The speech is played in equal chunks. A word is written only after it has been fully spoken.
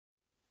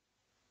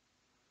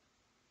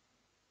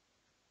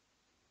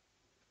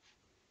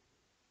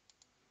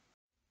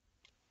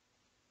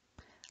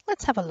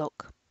Let's have a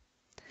look.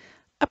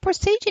 A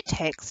procedure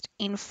text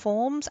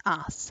informs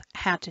us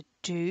how to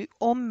do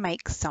or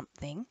make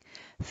something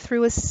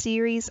through a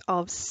series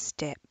of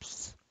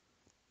steps.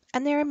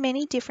 And there are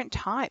many different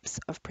types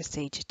of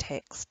procedure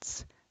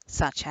texts,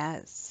 such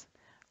as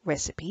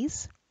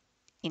recipes,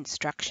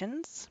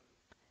 instructions,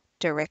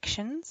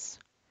 directions,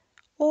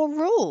 or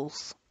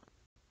rules.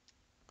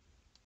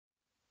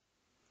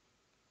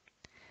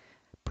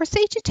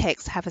 Procedure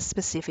texts have a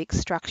specific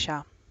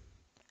structure.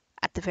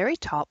 At the very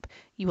top,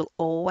 you will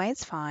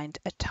always find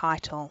a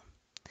title.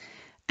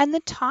 And the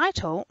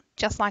title,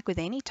 just like with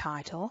any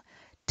title,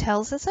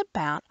 tells us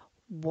about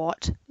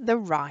what the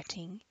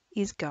writing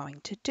is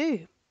going to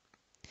do.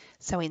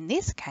 So in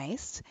this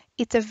case,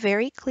 it's a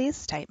very clear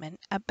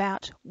statement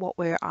about what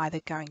we're either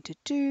going to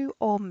do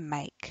or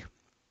make.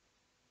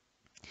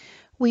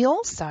 We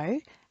also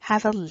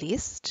have a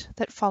list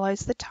that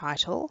follows the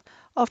title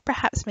of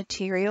perhaps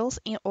materials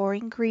or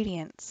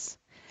ingredients.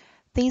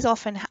 These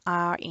often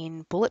are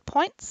in bullet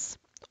points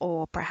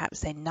or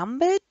perhaps they're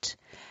numbered,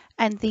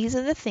 and these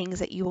are the things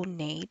that you will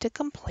need to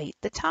complete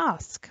the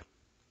task.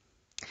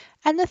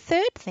 And the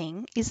third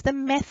thing is the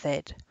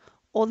method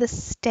or the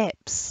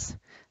steps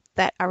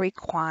that are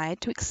required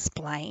to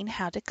explain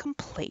how to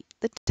complete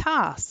the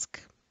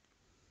task.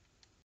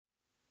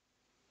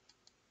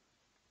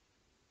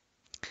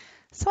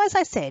 So as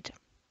I said,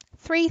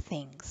 three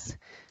things.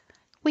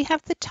 We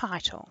have the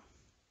title,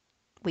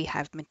 we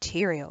have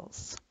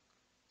materials,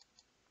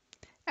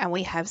 and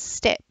we have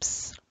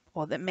steps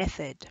or the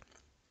method.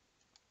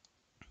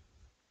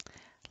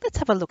 Let's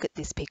have a look at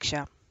this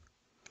picture.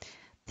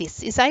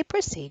 This is a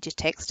procedure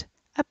text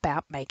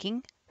about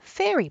making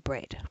fairy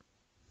bread.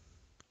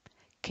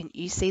 Can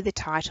you see the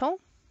title?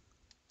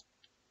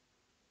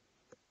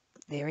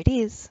 There it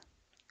is,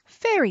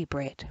 fairy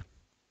bread.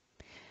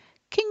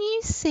 Can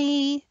you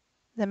see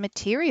the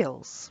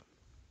materials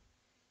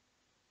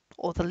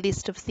or the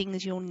list of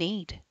things you'll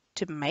need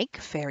to make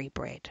fairy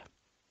bread?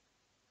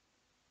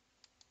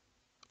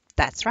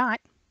 That's right,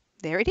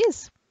 there it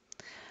is.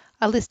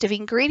 A list of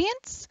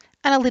ingredients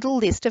and a little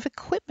list of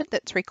equipment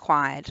that's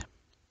required.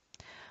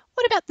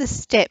 What about the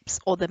steps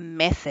or the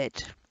method?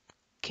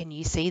 Can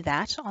you see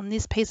that on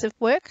this piece of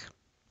work?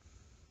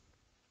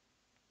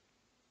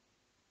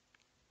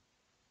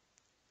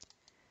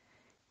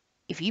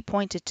 If you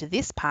pointed to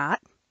this part,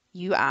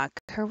 you are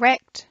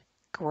correct.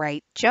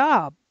 Great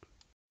job.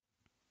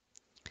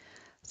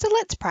 So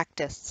let's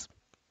practice.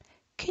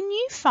 Can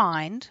you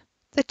find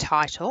the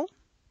title?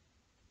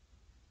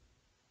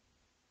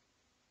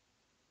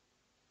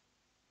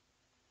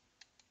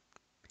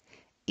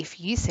 If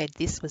you said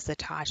this was the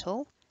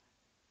title,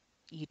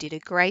 you did a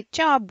great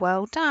job,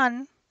 well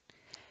done.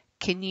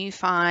 Can you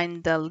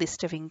find the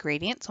list of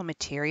ingredients or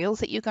materials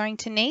that you're going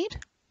to need?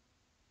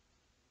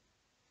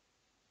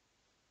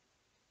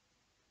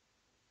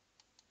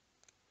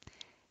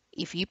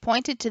 If you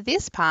pointed to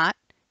this part,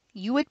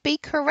 you would be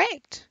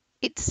correct.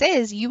 It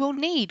says you will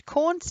need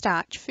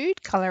cornstarch,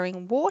 food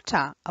colouring,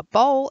 water, a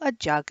bowl, a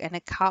jug and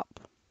a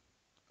cup.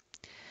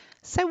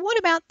 So what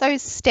about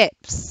those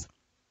steps?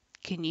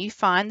 Can you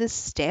find the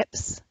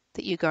steps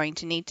that you're going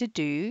to need to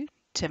do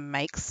to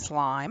make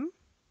slime?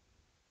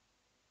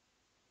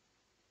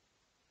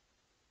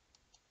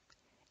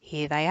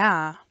 Here they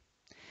are.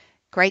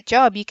 Great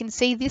job. You can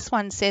see this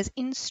one says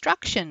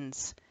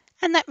instructions,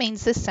 and that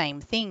means the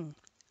same thing.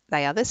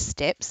 They are the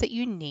steps that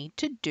you need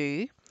to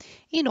do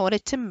in order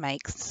to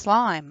make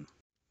slime.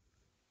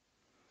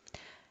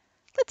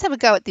 Let's have a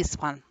go at this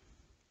one.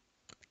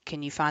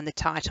 Can you find the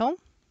title?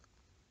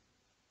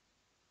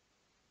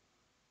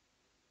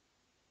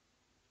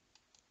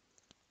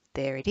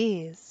 There it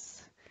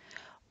is.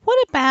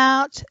 What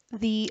about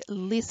the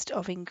list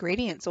of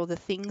ingredients or the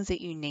things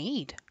that you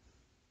need?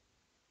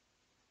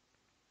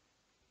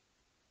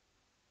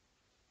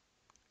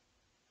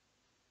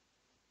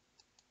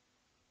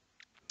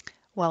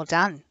 Well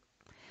done.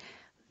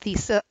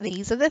 These are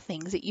the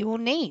things that you will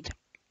need.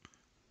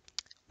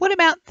 What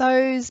about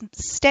those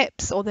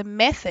steps or the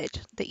method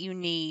that you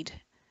need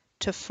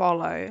to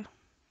follow?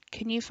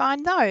 Can you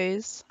find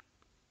those?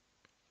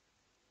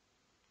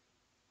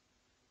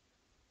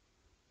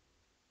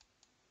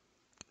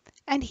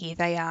 And here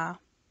they are.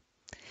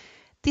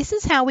 This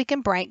is how we can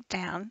break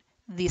down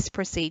this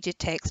procedure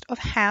text of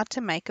how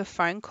to make a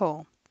phone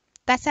call.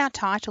 That's our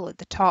title at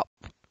the top.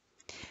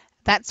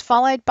 That's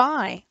followed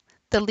by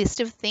the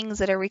list of things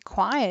that are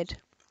required.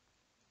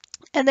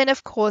 And then,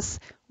 of course,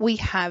 we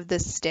have the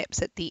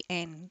steps at the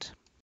end.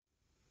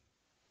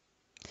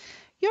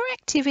 Your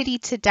activity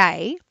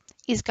today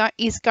is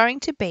going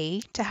to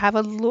be to have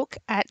a look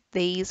at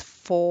these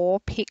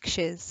 4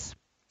 pictures.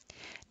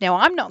 Now,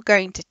 I'm not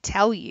going to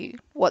tell you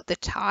what the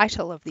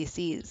title of this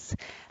is.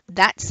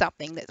 That's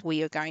something that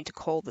we are going to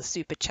call the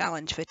super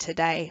challenge for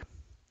today.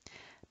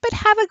 But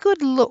have a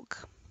good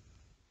look.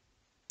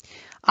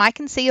 I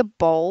can see a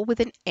bowl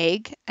with an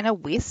egg and a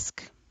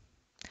whisk.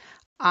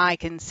 I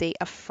can see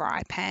a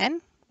fry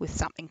pan with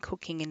something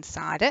cooking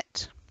inside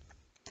it.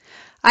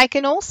 I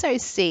can also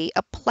see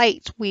a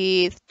plate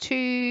with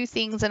two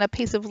things and a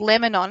piece of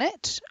lemon on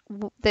it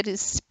that is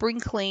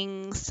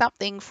sprinkling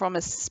something from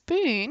a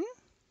spoon.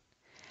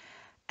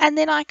 And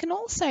then I can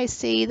also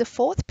see the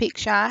fourth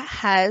picture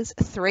has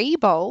 3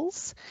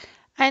 bowls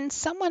and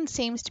someone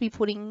seems to be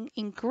putting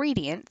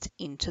ingredients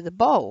into the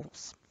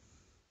bowls.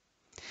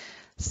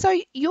 So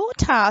your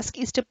task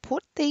is to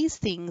put these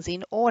things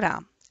in order,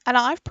 and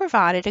I've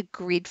provided a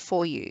grid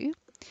for you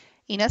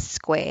in a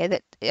square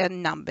that are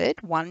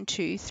numbered 1,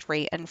 2,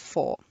 3 and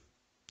 4.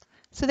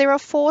 So there are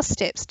 4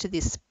 steps to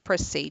this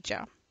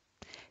procedure.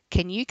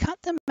 Can you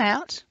cut them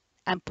out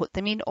and put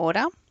them in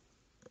order?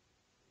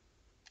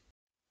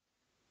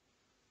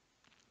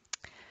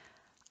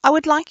 I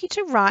would like you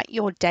to write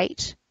your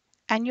date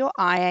and your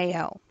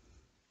IAL.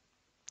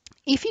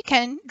 If you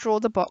can, draw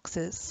the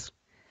boxes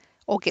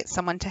or get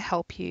someone to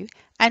help you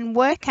and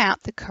work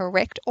out the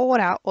correct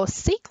order or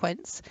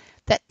sequence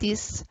that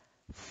this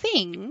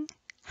thing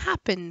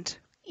happened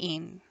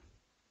in.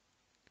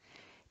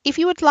 If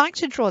you would like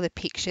to draw the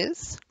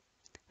pictures,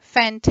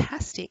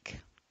 fantastic.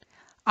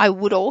 I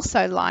would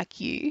also like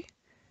you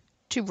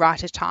to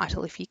write a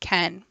title if you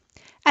can.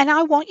 And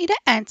I want you to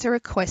answer a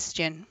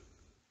question.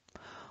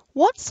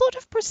 What sort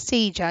of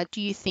procedure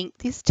do you think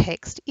this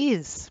text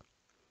is?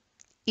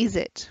 Is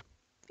it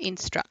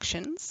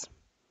instructions,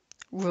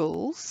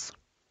 rules,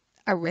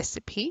 a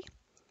recipe,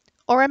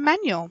 or a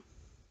manual?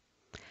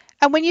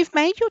 And when you've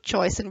made your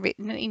choice and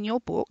written it in your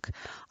book,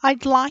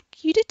 I'd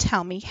like you to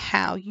tell me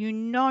how you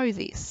know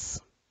this.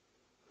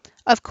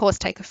 Of course,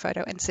 take a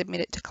photo and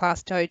submit it to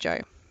Class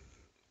Dojo.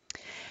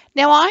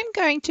 Now I'm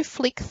going to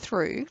flick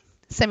through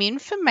some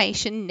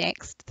information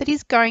next that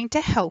is going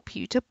to help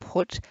you to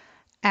put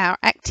our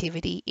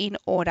activity in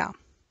order.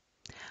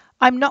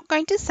 I'm not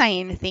going to say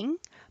anything,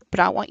 but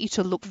I want you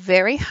to look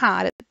very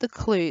hard at the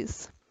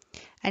clues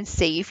and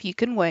see if you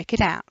can work it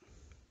out.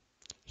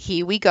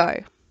 Here we go.